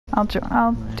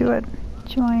I'll do it.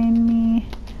 Join me,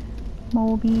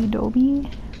 Moby Doby.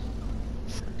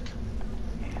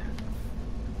 Yeah.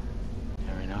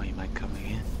 Never know, he might come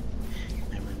again.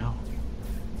 Never know.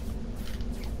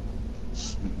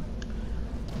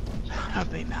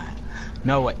 Probably not.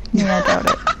 No way. Yeah, I doubt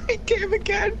it. He came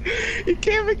again. He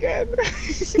came again.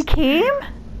 He came?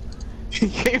 He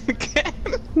came again.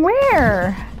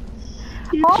 Where?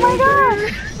 Oh my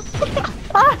gosh!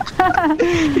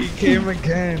 He came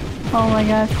again. Oh my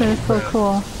gosh, that is so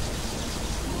cool.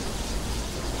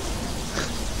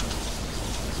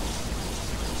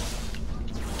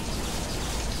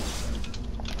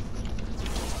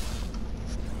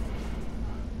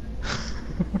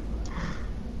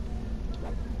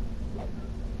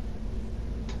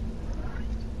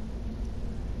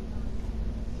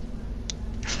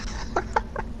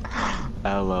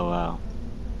 LOL.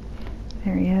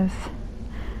 There he is.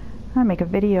 I'm gonna make a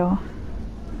video.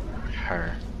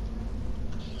 Her.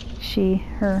 She,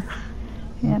 her.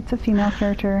 Yeah, it's a female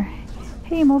character.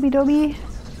 Hey, Moby Doby.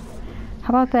 How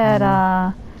about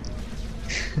that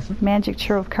magic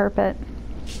Trove carpet?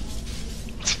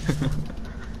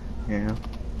 Yeah.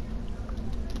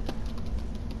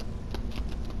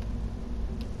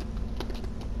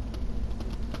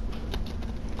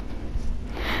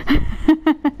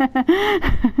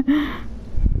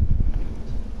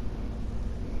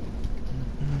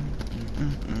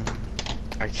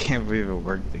 I can't believe it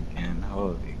worked again.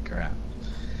 Holy crap.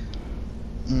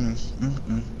 Oh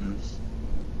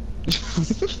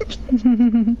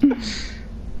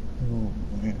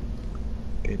man.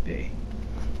 Good day.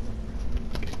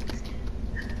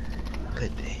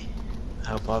 Good day. I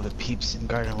hope all the peeps in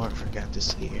Garden Warfare got to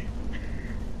see her.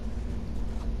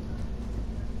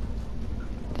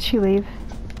 Did she leave?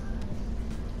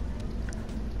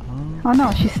 Oh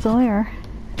no, she's still there.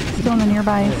 Still in the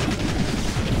nearbys.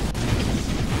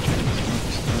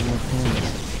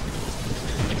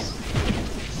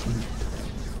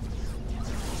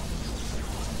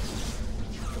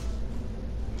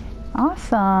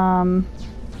 Awesome.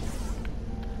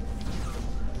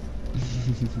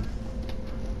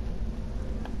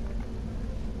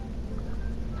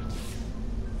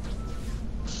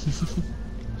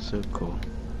 So cool.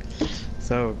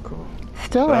 So cool.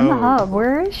 Still so in the hub. Cool.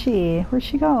 Where is she? Where'd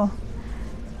she go?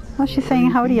 Oh, she's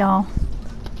saying howdy, y'all.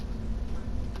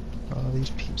 All these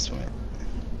peeps went.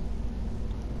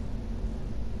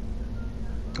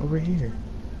 Over here.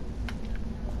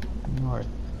 North.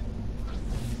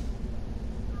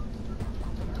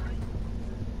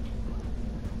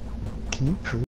 Can you prove?